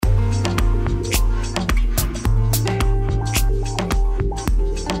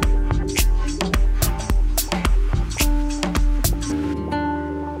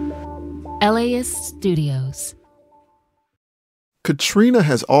LAist Studios. Katrina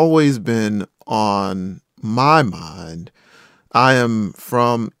has always been on my mind. I am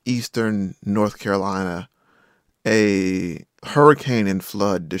from eastern North Carolina. A hurricane and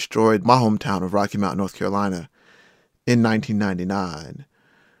flood destroyed my hometown of Rocky Mount, North Carolina in 1999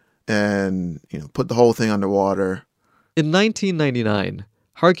 and, put the whole thing underwater. In 1999,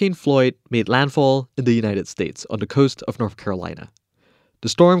 Hurricane Floyd made landfall in the United States on the coast of North Carolina. The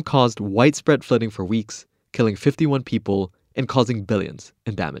storm caused widespread flooding for weeks, killing 51 people and causing billions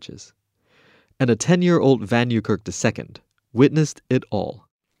in damages. And a 10-year-old Vann Newkirk II witnessed it all.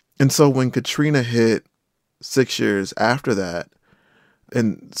 And so when Katrina hit 6 years after that,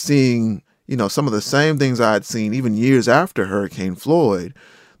 and seeing, some of the same things I had seen even years after Hurricane Floyd,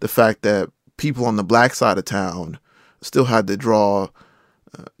 the fact that people on the black side of town still had to draw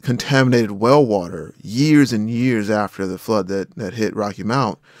contaminated well water years and years after the flood that hit Rocky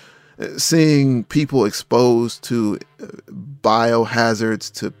Mount, seeing people exposed to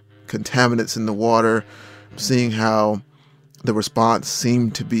biohazards, to contaminants in the water, seeing how the response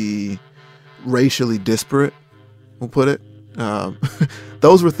seemed to be racially disparate, we'll put it.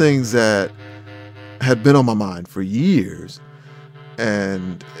 Those were things that had been on my mind for years.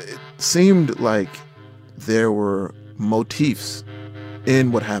 And it seemed like there were motifs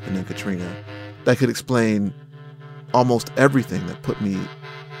in what happened in Katrina that could explain almost everything that put me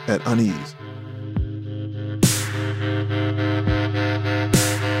at unease.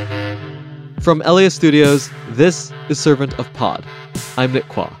 From LAist Studios, this is Servant of Pod. I'm Nick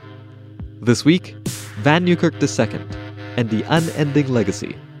Kwa. This week, Vann Newkirk II and the unending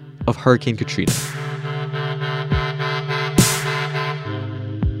legacy of Hurricane Katrina.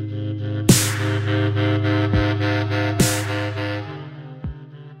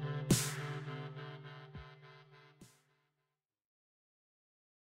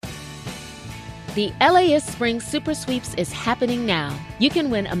 The LAist Spring Super Sweeps is happening now. You can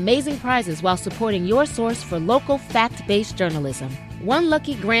win amazing prizes while supporting your source for local fact-based journalism. One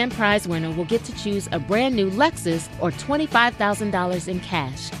lucky grand prize winner will get to choose a brand new Lexus or $25,000 in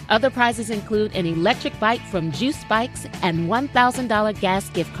cash. Other prizes include an electric bike from Juice Bikes and $1,000 gas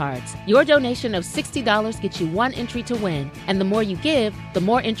gift cards. Your donation of $60 gets you one entry to win, and the more you give, the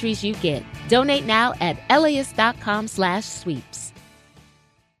more entries you get. Donate now at LAist.com/sweeps.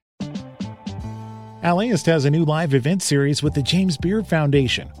 LAist has a new live event series with the James Beard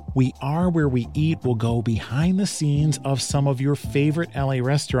Foundation. We Are Where We Eat will go behind the scenes of some of your favorite LA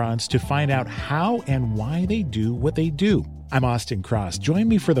restaurants to find out how and why they do what they do. I'm Austin Cross. Join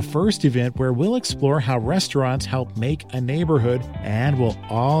me for the first event where we'll explore how restaurants help make a neighborhood, and we'll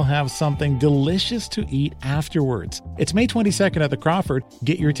all have something delicious to eat afterwards. It's May 22nd at the Crawford.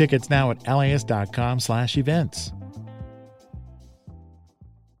 Get your tickets now at LAist.com/events.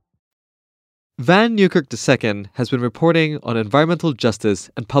 Vann Newkirk II has been reporting on environmental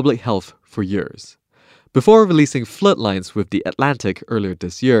justice and public health for years. Before releasing Floodlines with The Atlantic earlier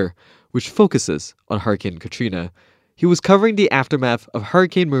this year, which focuses on Hurricane Katrina, he was covering the aftermath of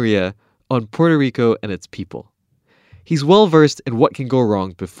Hurricane Maria on Puerto Rico and its people. He's well versed in what can go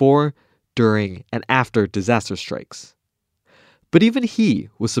wrong before, during, and after disaster strikes. But even he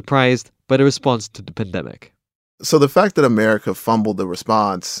was surprised by the response to the pandemic. So the fact that America fumbled the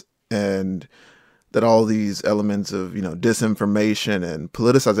response and that all these elements of, disinformation and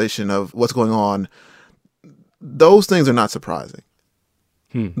politicization of what's going on, those things are not surprising.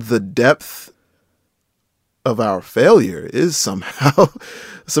 The depth of our failure is somehow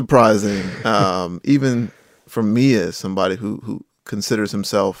surprising, even for me as somebody who considers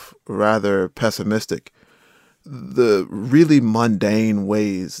himself rather pessimistic. The really mundane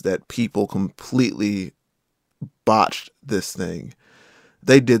ways that people completely botched this thing,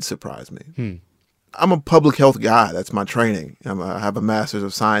 they did surprise me. I'm a public health guy. That's my training. I have a master's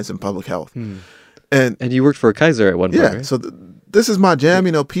of science in public health. And you worked for Kaiser at one point, right? So this is my jam.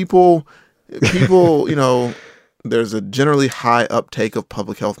 People, there's a generally high uptake of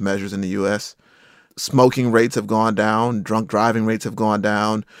public health measures in the U.S. Smoking rates have gone down. Drunk driving rates have gone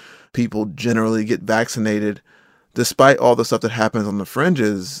down. People generally get vaccinated. Despite all the stuff that happens on the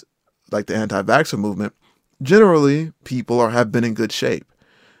fringes, like the anti-vaxxer movement, generally people have been in good shape.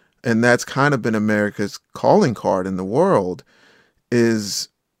 And that's kind of been America's calling card in the world, is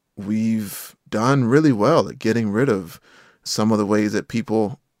we've done really well at getting rid of some of the ways that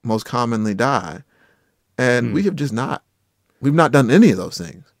people most commonly die. And we have just we've not done any of those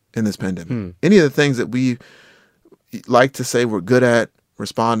things in this pandemic. Any of the things that we like to say we're good at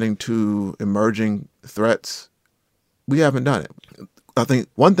responding to emerging threats, we haven't done it. I think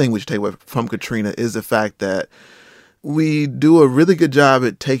one thing we should take away from Katrina is the fact that we do a really good job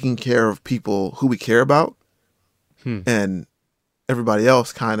at taking care of people who we care about, and everybody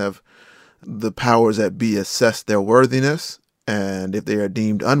else kind of, the powers that be assess their worthiness, and if they are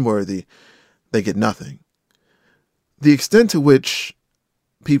deemed unworthy, they get nothing. The extent to which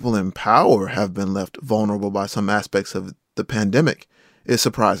people in power have been left vulnerable by some aspects of the pandemic is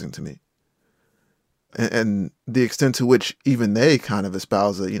surprising to me. And the extent to which even they kind of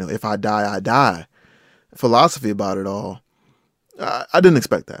espouse a, if I die, I die philosophy about it all, I didn't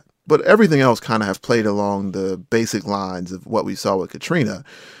expect that. But everything else kind of has played along the basic lines of what we saw with Katrina.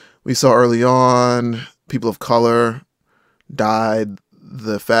 We saw early on people of color died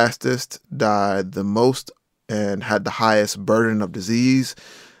the fastest, died the most, and had the highest burden of disease.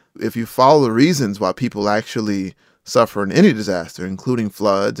 If you follow the reasons why people actually suffer in any disaster, including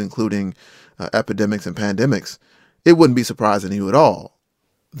floods, including epidemics and pandemics, it wouldn't be surprising to you at all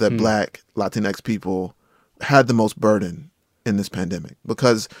that Black, Latinx people had the most burden in this pandemic,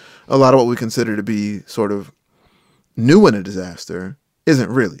 because a lot of what we consider to be sort of new in a disaster isn't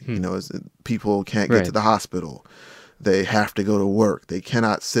really. People can't get to the hospital. They have to go to work. They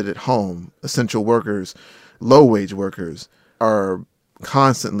cannot sit at home. Essential workers, low-wage workers are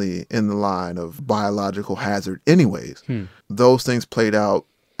constantly in the line of biological hazard anyways. Those things played out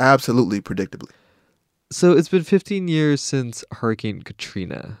absolutely predictably. So it's been 15 years since Hurricane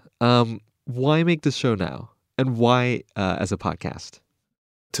Katrina. Why make this show now? And why as a podcast?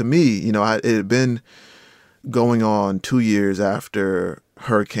 To me, it had been going on 2 years after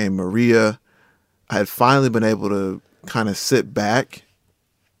Hurricane Maria. I had finally been able to kind of sit back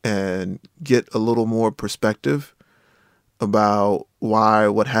and get a little more perspective about why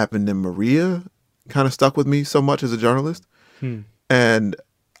what happened in Maria kind of stuck with me so much as a journalist. And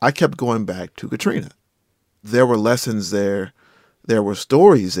I kept going back to Katrina. There were lessons there. There were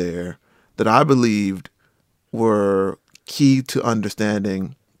stories there that I believed were key to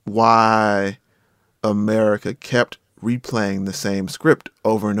understanding why America kept replaying the same script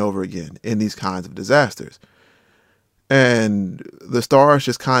over and over again in these kinds of disasters. And the stars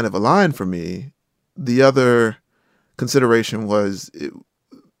just kind of aligned for me. The other consideration was,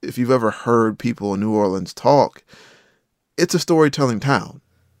 if you've ever heard people in New Orleans talk, it's a storytelling town.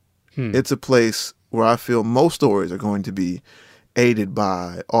 It's a place where I feel most stories are going to be aided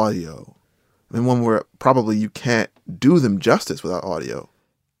by audio, and one where probably you can't do them justice without audio.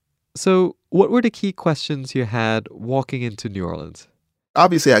 So what were the key questions you had walking into New Orleans?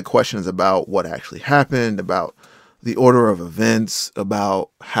 Obviously, I had questions about what actually happened, about the order of events, about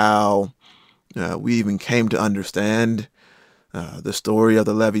how we even came to understand the story of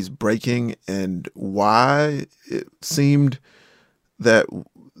the levees breaking, and why it seemed that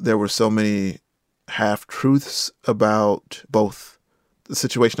there were so many half-truths about both the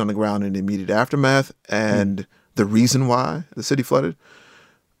situation on the ground and the immediate aftermath and the reason why the city flooded.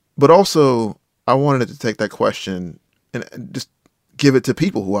 But also, I wanted to take that question and just give it to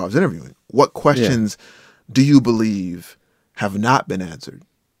people who I was interviewing. What questions do you believe have not been answered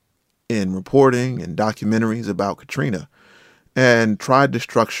in reporting and documentaries about Katrina? And tried to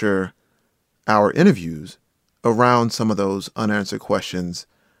structure our interviews around some of those unanswered questions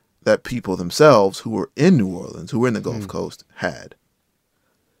that people themselves who were in New Orleans, who were in the Gulf Coast, had.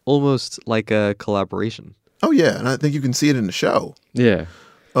 Almost like a collaboration. Oh, yeah. And I think you can see it in the show. Yeah.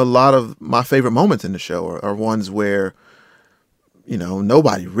 A lot of my favorite moments in the show are ones where,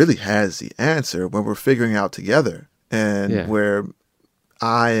 nobody really has the answer, when we're figuring out together, and where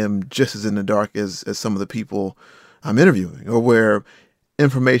I am just as in the dark as some of the people I'm interviewing, or where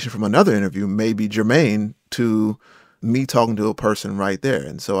information from another interview may be germane to me talking to a person right there.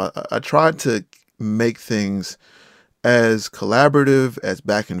 And so I tried to make things as collaborative, as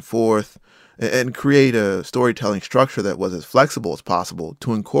back and forth, and create a storytelling structure that was as flexible as possible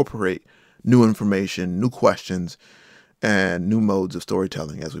to incorporate new information, new questions, and new modes of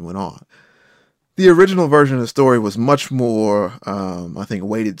storytelling as we went on. The original version of the story was much more, I think,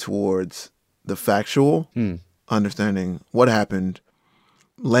 weighted towards the factual, understanding what happened,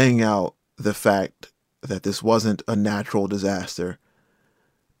 laying out the fact that this wasn't a natural disaster,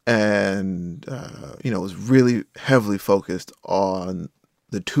 and it was really heavily focused on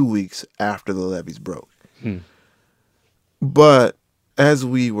the 2 weeks after the levees broke. But as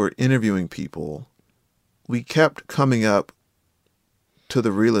we were interviewing people, we kept coming up to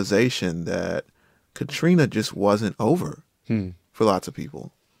the realization that Katrina just wasn't over for lots of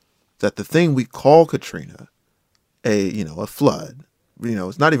people. That the thing we call Katrina, a flood,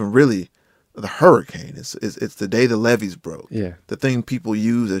 it's not even really the hurricane. It's the day the levees broke. Yeah. The thing people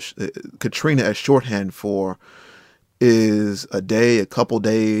use Katrina as shorthand for is a day, a couple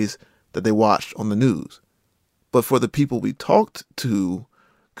days that they watched on the news. But for the people we talked to,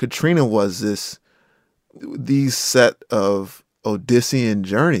 Katrina was these set of Odyssean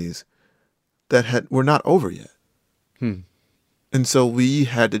journeys that were not over yet. And so we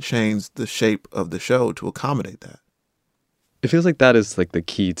had to change the shape of the show to accommodate that. It feels like that is like the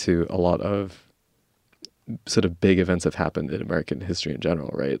key to a lot of sort of big events have happened in American history in general,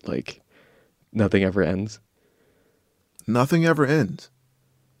 right? Like nothing ever ends. Nothing ever ends.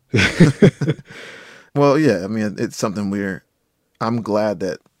 Well, yeah, I mean, it's something I'm glad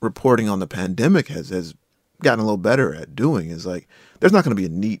that reporting on the pandemic has gotten a little better at doing, is like, there's not going to be a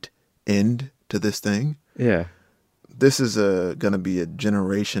neat end to this thing. Yeah. This is going to be a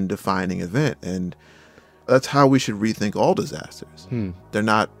generation-defining event, and that's how we should rethink all disasters. They're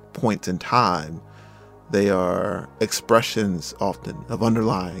not points in time. They are expressions often of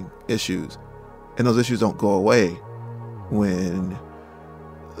underlying issues, and those issues don't go away when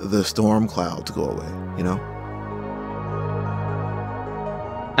the storm clouds go away, you know?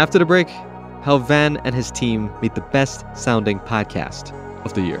 After the break, how Vann and his team made the best sounding podcast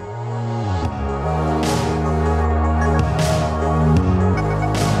of the year.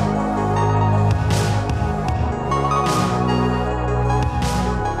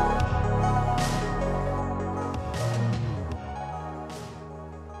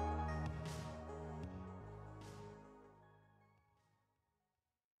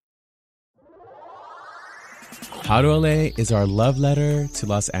 How to LA is our love letter to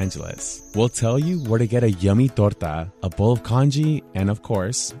Los Angeles. We'll tell you where to get a yummy torta, a bowl of congee, and of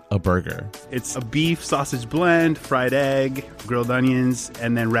course, a burger. It's a beef sausage blend, fried egg, grilled onions,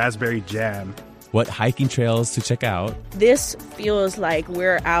 and then raspberry jam. What hiking trails to check out. This feels like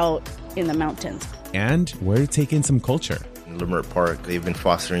we're out in the mountains. And where to take in some culture. In Leimert Park, they've been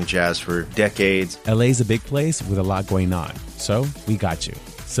fostering jazz for decades. LA's a big place with a lot going on, so we got you.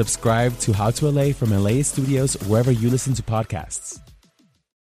 Subscribe to How to LA from LA Studios wherever you listen to podcasts.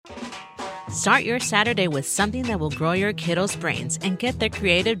 Start your Saturday with something that will grow your kiddos' brains and get their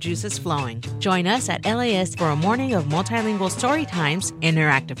creative juices flowing. Join us at LAist for a morning of multilingual story times,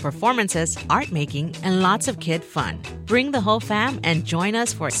 interactive performances, art making, and lots of kid fun. Bring the whole fam and join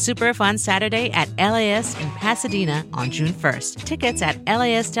us for a super fun Saturday at LAist in Pasadena on June 1st. Tickets at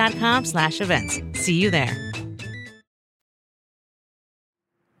laist.com/events. See you there.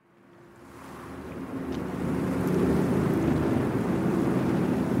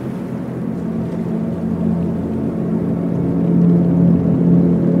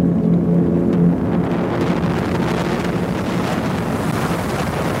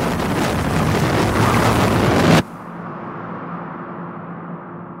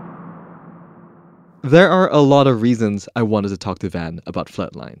 There are a lot of reasons I wanted to talk to Vann about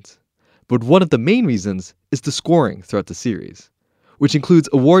Floodlines. But one of the main reasons is the scoring throughout the series, which includes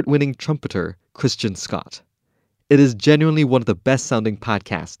award-winning trumpeter Christian Scott. It is genuinely one of the best-sounding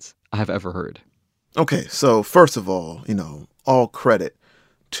podcasts I have ever heard. Okay, so first of all, all credit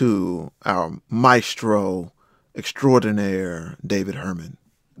to our maestro extraordinaire, David Herman.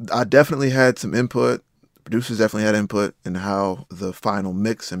 I definitely had some input. Producers definitely had input in how the final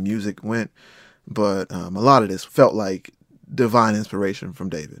mix and music went. But a lot of this felt like divine inspiration from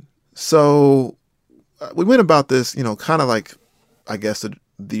David. So we went about this, kind of like, I guess,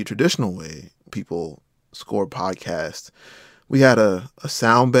 the traditional way people score podcasts. We had a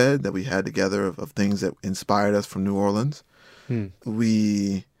sound bed that we had together of things that inspired us from New Orleans.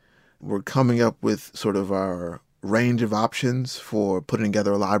 We were coming up with sort of our range of options for putting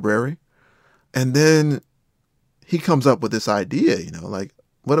together a library. And then he comes up with this idea, like,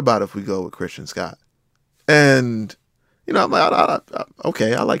 what about if we go with Christian Scott? And, I'm like,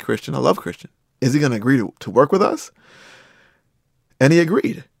 okay, I like Christian. I love Christian. Is he going to agree to work with us? And he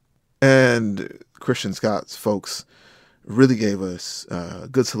agreed. And Christian Scott's folks really gave us a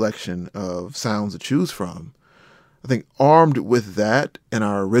good selection of sounds to choose from. I think armed with that and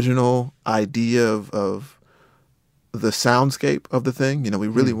our original idea of the soundscape of the thing, we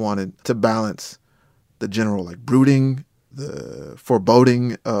really wanted to balance the general, like, brooding, the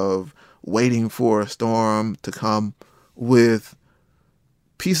foreboding of waiting for a storm to come with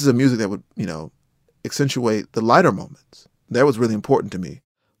pieces of music that would, accentuate the lighter moments. That was really important to me.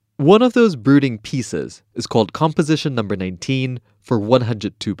 One of those brooding pieces is called Composition Number 19 for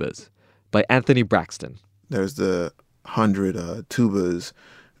 100 Tubas by Anthony Braxton. There's the 100 tubas,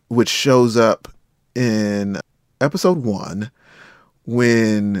 which shows up in episode 1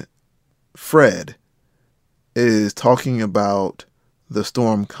 when Fred is talking about the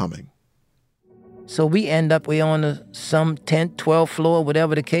storm coming. So we on some 10th, 12th floor,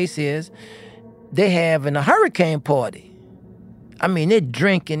 whatever the case is. They having a hurricane party. I mean, they're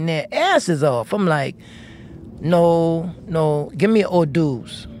drinking their asses off. I'm like, No, give me hors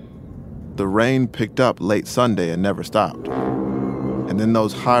d'oeuvres. The rain picked up late Sunday and never stopped. And in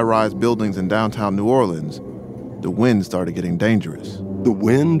those high-rise buildings in downtown New Orleans, the wind started getting dangerous. The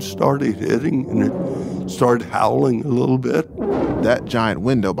wind started hitting and it started howling a little bit. That giant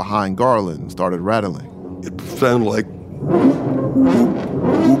window behind Garland started rattling. It sounded like whoop, whoop,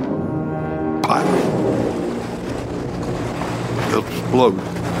 whoop, pop. It exploded.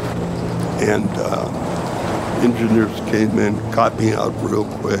 And engineers came in, got me out real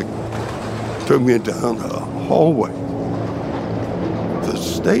quick, took me down a hallway. The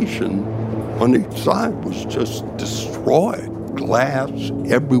station on each side was just destroyed. Glass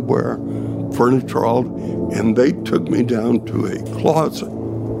everywhere, furniture all, and they took me down to a closet.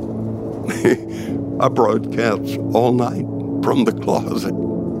 I broadcast all night from the closet.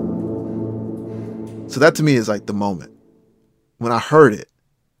 So that to me is like the moment. When I heard it,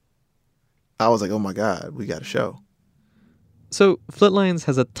 I was like, oh my God, we got a show. So Floodlines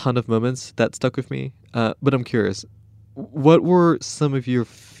has a ton of moments that stuck with me, but I'm curious, what were some of your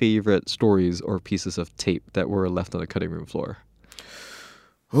favorite stories or pieces of tape that were left on the cutting room floor?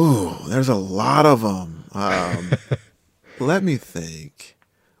 Ooh, there's a lot of them. Let me think.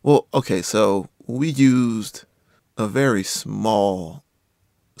 Well, okay, so we used a very small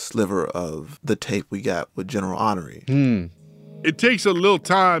sliver of the tape we got with General Honoré. It takes a little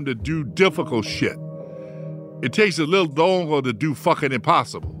time to do difficult shit. It takes a little longer to do fucking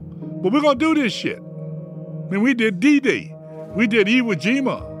impossible. But we're gonna do this shit. I mean, we did D-Day. We did Iwo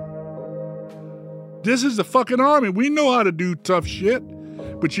Jima. This is the fucking army. We know how to do tough shit,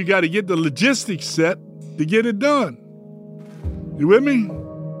 but you got to get the logistics set to get it done. You with me?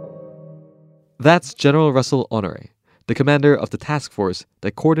 That's General Russell Honoré, the commander of the task force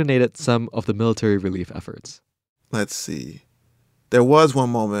that coordinated some of the military relief efforts. Let's see. There was one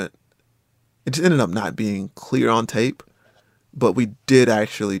moment, it just ended up not being clear on tape, but we did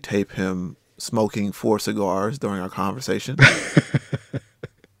actually tape him smoking 4 cigars during our conversation.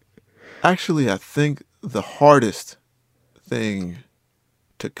 Actually, I think the hardest thing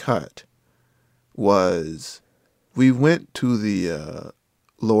to cut was we went to the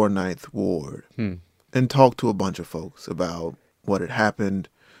Lower Ninth Ward and talked to a bunch of folks about what had happened,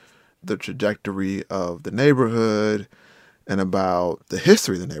 the trajectory of the neighborhood, and about the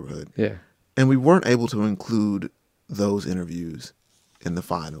history of the neighborhood. Yeah. And we weren't able to include those interviews in the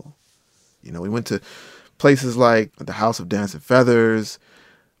final. You know, we went to places like the House of Dancing Feathers.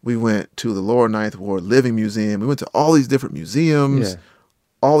 We went to the Lower Ninth Ward Living Museum. We went to all these different museums,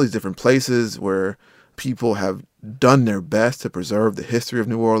 all these different places where people have done their best to preserve the history of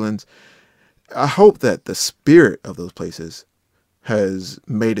New Orleans. I hope that the spirit of those places has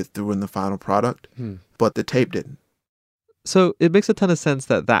made it through in the final product, but the tape didn't. So it makes a ton of sense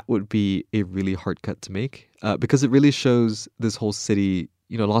that that would be a really hard cut to make because it really shows this whole city,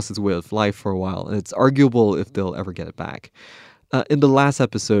 lost its way of life for a while, and it's arguable if they'll ever get it back. In the last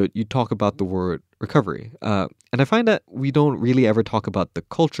episode, you talk about the word recovery, and I find that we don't really ever talk about the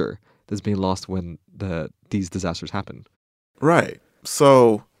culture that's being lost when these disasters happen. Right.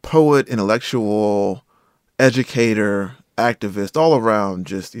 So poet, intellectual, educator, activist, all around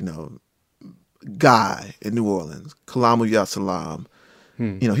just, guy in New Orleans, Kalamu Yasalam,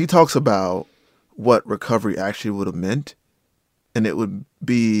 he talks about what recovery actually would have meant, and it would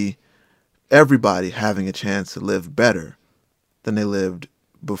be everybody having a chance to live better than they lived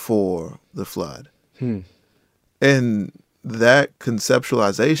before the flood. And that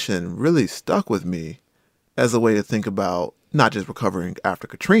conceptualization really stuck with me as a way to think about not just recovering after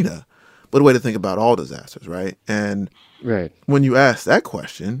Katrina, but a way to think about all disasters, right? And when you ask that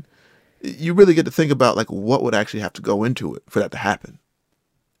question, you really get to think about like what would actually have to go into it for that to happen.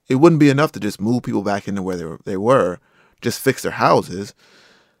 It wouldn't be enough to just move people back into where they were, just fix their houses.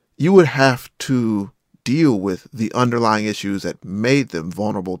 You would have to deal with the underlying issues that made them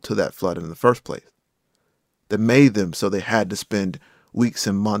vulnerable to that flood in the first place, that made them so they had to spend weeks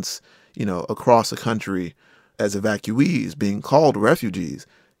and months, across the country as evacuees, being called refugees.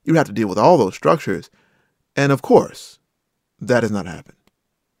 You have to deal with all those structures. And of course, that has not happened.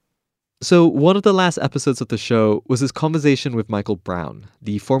 So one of the last episodes of the show was his conversation with Michael Brown,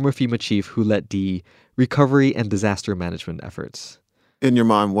 the former FEMA chief who led the recovery and disaster management efforts. In your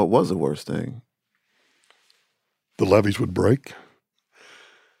mind, what was the worst thing? The levees would break.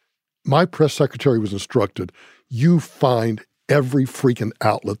 My press secretary was instructed, you find every freaking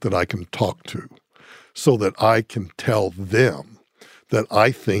outlet that I can talk to so that I can tell them that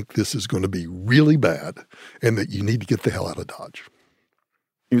I think this is going to be really bad and that you need to get the hell out of Dodge.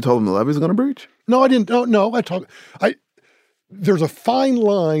 You told them the levees are going to breach? No, I didn't. No, there's a fine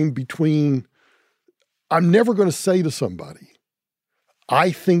line between I'm never going to say to somebody,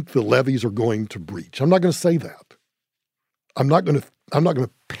 I think the levees are going to breach. I'm not going to say that. I'm not going to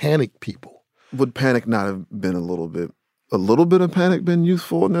panic people. Would panic not have been a little bit of panic been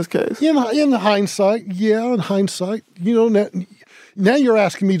useful in this case? In hindsight, yeah, in hindsight. Now you're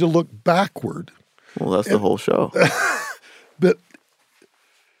asking me to look backward. Well, that's the whole show. But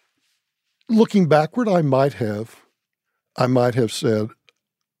looking backward, I might have said,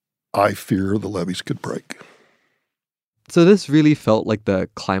 I fear the levees could break. So this really felt like the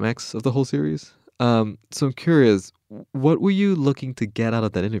climax of the whole series. So I'm curious, what were you looking to get out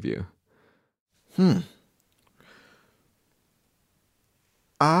of that interview?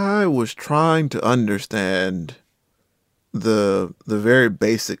 I was trying to understand the very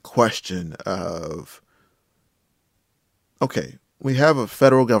basic question of, okay, we have a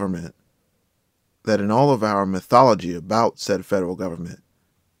federal government that in all of our mythology about said federal government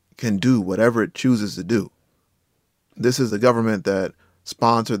can do whatever it chooses to do. This is the government that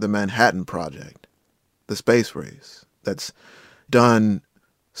sponsored the Manhattan Project, the space race, that's done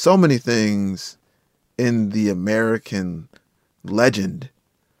so many things in the American legend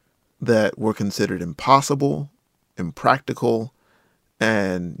that were considered impossible, impractical,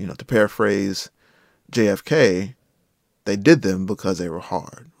 and, to paraphrase JFK, they did them because they were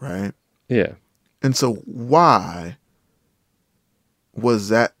hard, right? Yeah. And so why was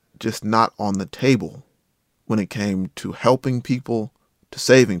that just not on the table when it came to helping people, to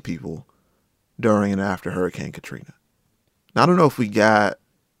saving people during and after Hurricane Katrina? Now, I don't know if we got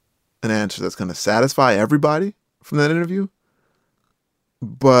an answer that's going to satisfy everybody from that interview,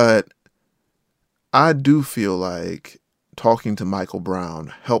 but I do feel like talking to Michael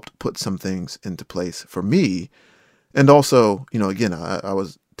Brown helped put some things into place for me. And also, again, I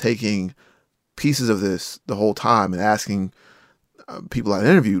was taking pieces of this the whole time and asking people I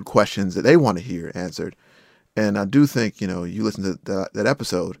interviewed questions that they want to hear answered. And I do think, you listen to that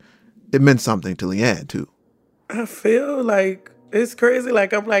episode, it meant something to Leanne too. I feel like it's crazy.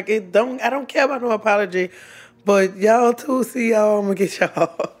 Like, I'm like, I don't care about no apology, but y'all too, see y'all, I'm gonna get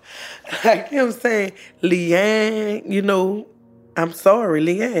y'all. Like, I'm saying, Leanne, I'm sorry,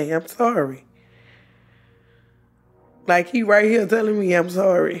 Leanne, I'm sorry. Like, he right here telling me I'm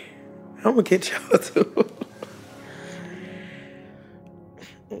sorry. I'm gonna get y'all too.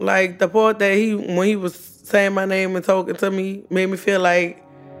 Like, the part that when he was saying my name and talking to me, made me feel like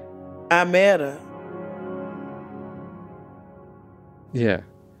I matter. Yeah.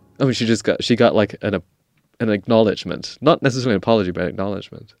 I mean, she got like an acknowledgement, not necessarily an apology, but an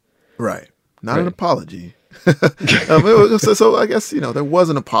acknowledgement. Right. Not an apology. So I guess, there was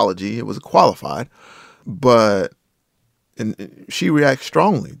an apology. It was qualified, but she reacts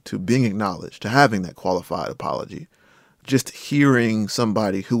strongly to being acknowledged, to having that qualified apology. Just hearing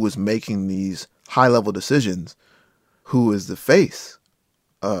somebody who was making these high-level decisions, who is the face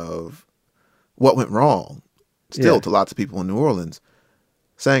of what went wrong, still to lots of people in New Orleans,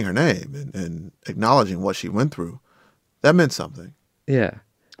 saying her name and acknowledging what she went through, that meant something. Yeah.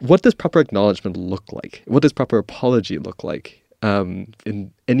 What does proper acknowledgement look like? What does proper apology look like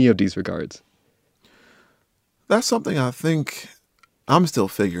in any of these regards? That's something I think I'm still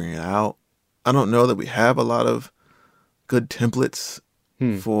figuring out. I don't know that we have a lot of good templates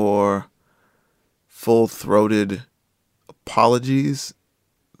for full-throated apologies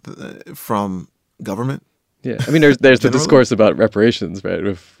from government. Yeah, I mean, there's the discourse about reparations, right,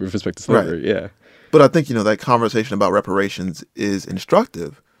 with respect to slavery, right. Yeah. But I think, that conversation about reparations is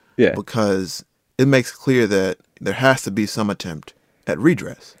instructive because it makes clear that there has to be some attempt at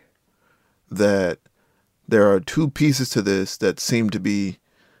redress, that there are two pieces to this that seem to be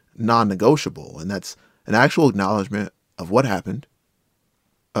non-negotiable, and that's an actual acknowledgement of what happened,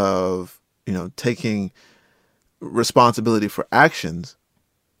 of, taking responsibility for actions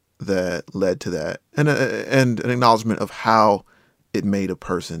that led to that, and an acknowledgement of how it made a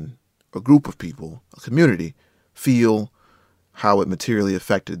person, a group of people, a community feel, how it materially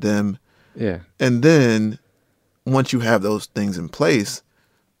affected them. Yeah. And then once you have those things in place,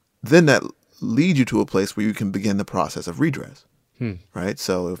 then that leads you to a place where you can begin the process of redress. Right?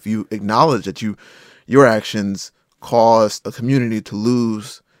 So if you acknowledge that your actions caused a community to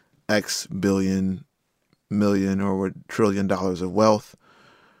lose X billion, million, or $1 trillion of wealth,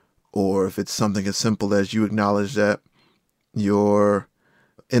 or if it's something as simple as you acknowledge that your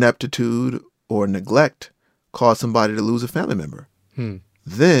ineptitude or neglect caused somebody to lose a family member,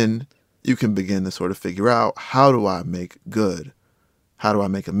 then you can begin to sort of figure out, how do I make good? How do I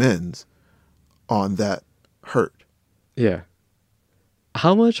make amends on that hurt? Yeah.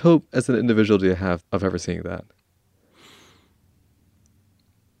 How much hope as an individual do you have of ever seeing that?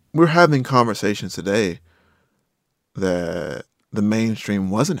 we're having conversations today that the mainstream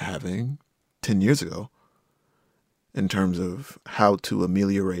wasn't having 10 years ago in terms of how to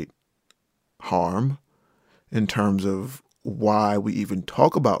ameliorate harm, in terms of why we even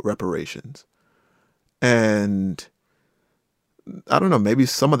talk about reparations. And I don't know, maybe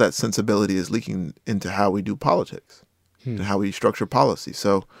some of that sensibility is leaking into how we do politics and how we structure policy.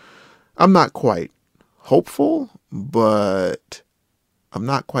 So I'm not quite hopeful, but I'm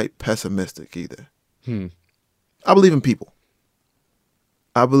not quite pessimistic either. I believe in people.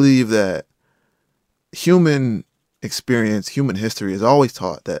 I believe that human experience, human history has always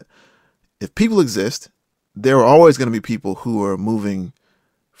taught that if people exist, there are always going to be people who are moving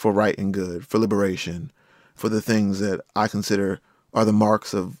for right and good, for liberation, for the things that I consider are the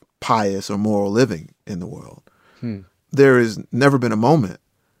marks of pious or moral living in the world. There has never been a moment,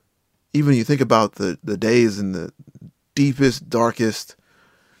 even you think about the days in the deepest, darkest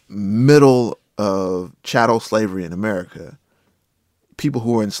middle of chattel slavery in America, people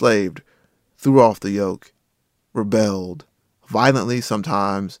who were enslaved threw off the yoke, rebelled violently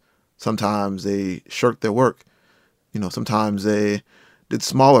sometimes they shirked their work. Sometimes they did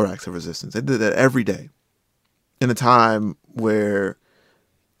smaller acts of resistance. They did that every day in a time where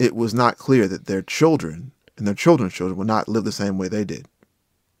it was not clear that their children and their children's children would not live the same way they did.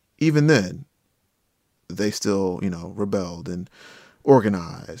 Even then, they still, rebelled and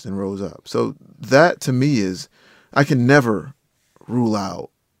organized and rose up. So that to me is, I can never rule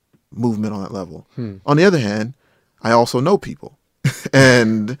out movement on that level. On the other hand, I also know people.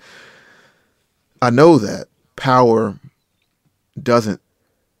 And I know that power doesn't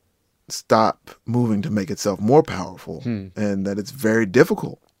stop moving to make itself more powerful, and that it's very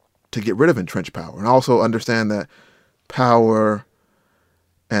difficult to get rid of entrenched power. And I also understand that power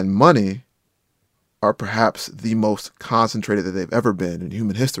and money are perhaps the most concentrated that they've ever been in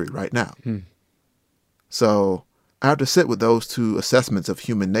human history right now. So I have to sit with those two assessments of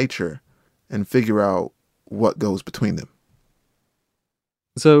human nature and figure out what goes between them.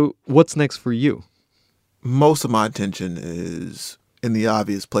 So what's next for you? Most of my attention is in the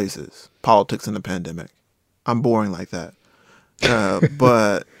obvious places. Politics and the pandemic. I'm boring like that.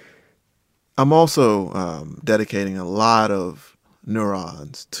 But I'm also dedicating a lot of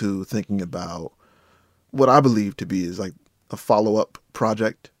neurons to thinking about what I believe to be is like a follow-up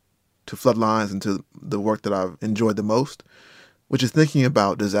project to Floodlines and to the work that I've enjoyed the most, which is thinking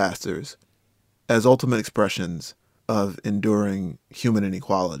about disasters as ultimate expressions of enduring human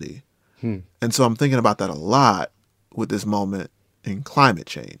inequality. And so I'm thinking about that a lot with this moment in climate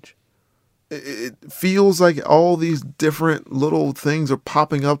change. It feels like all these different little things are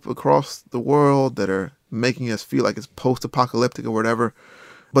popping up across the world that are making us feel like it's post-apocalyptic or whatever.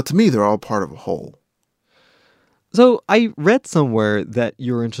 But to me, they're all part of a whole. So I read somewhere that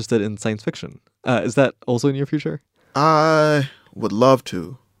you're interested in science fiction. Is that also in your future? I would love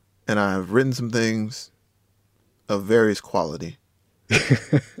to. And I've written some things of various quality.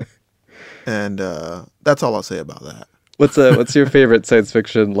 And that's all I'll say about that. What's your favorite science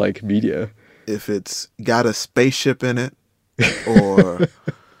fiction like media? If it's got a spaceship in it, or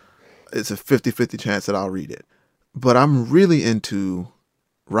it's a 50-50 chance that I'll read it. But I'm really into,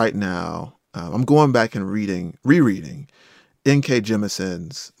 right now, I'm going back and rereading N.K.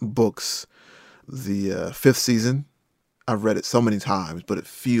 Jemisin's books, the fifth season. I've read it so many times, but it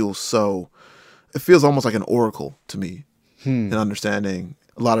feels almost like an oracle to me in understanding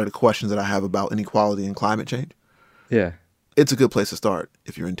a lot of the questions that I have about inequality and climate change. Yeah. It's a good place to start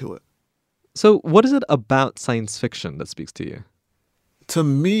if you're into it. So what is it about science fiction that speaks to you? To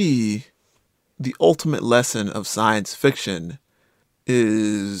me, the ultimate lesson of science fiction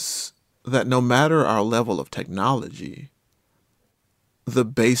is that no matter our level of technology, the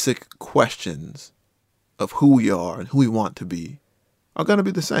basic questions of who we are and who we want to be are going to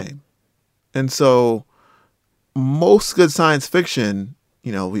be the same. And so most good science fiction,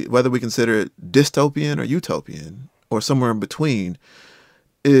 whether we consider it dystopian or utopian or somewhere in between,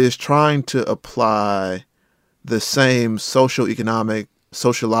 is trying to apply the same socioeconomic,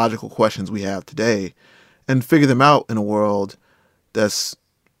 sociological questions we have today and figure them out in a world that's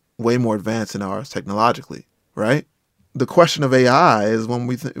way more advanced than ours technologically, right? The question of AI is one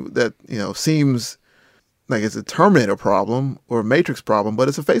we think that, seems like it's a Terminator problem or a Matrix problem, but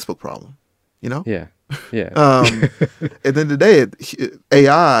it's a Facebook problem, Yeah. Yeah. At the end of the day,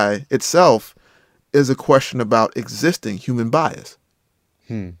 AI itself is a question about existing human bias.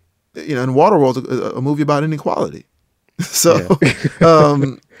 And Waterworld's a movie about inequality. So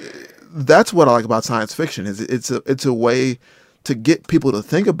that's what I like about science fiction. Is it's a way to get people to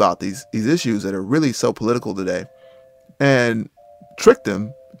think about these issues that are really so political today, and trick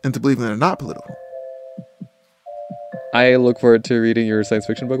them into believing they're not political. I look forward to reading your science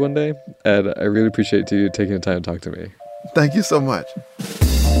fiction book one day, and I really appreciate you taking the time to talk to me. Thank you so much.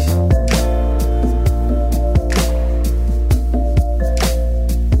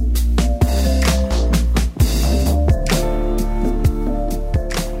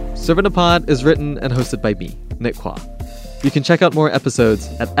 Servant of Pod is written and hosted by me, Nick Kwa. You can check out more episodes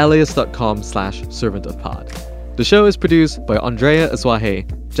at LAist.com/servantofpod. The show is produced by Andrea Aswahe,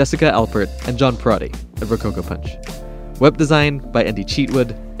 Jessica Alpert, and John Perotti at Rococo Punch. Web design by Andy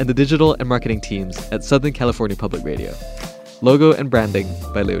Cheatwood and the digital and marketing teams at Southern California Public Radio. Logo and branding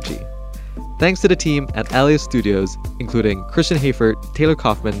by Leo G. Thanks to the team at Alias Studios, including Christian Hayford, Taylor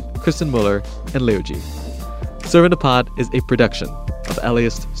Kaufman, Kristen Muller, and Leo G. Servant of Pod is a production of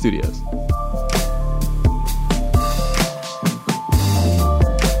Alias Studios.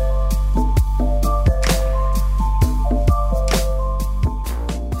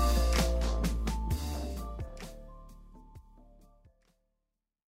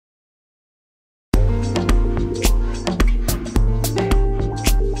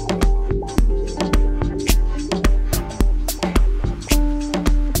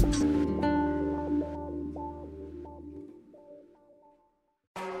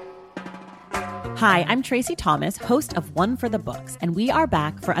 Hi, I'm Tracy Thomas, host of One for the Books, and we are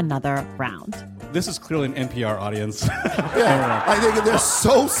back for another round. This is clearly an NPR audience. Yeah, I think they're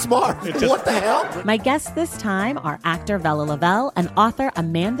so smart. What the hell? My guests this time are actor Vella Lavelle and author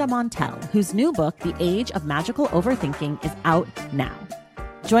Amanda Montell, whose new book, The Age of Magical Overthinking, is out now.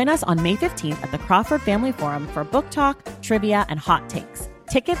 Join us on May 15th at the Crawford Family Forum for book talk, trivia, and hot takes.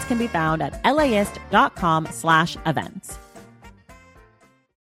 Tickets can be found at laist.com/events.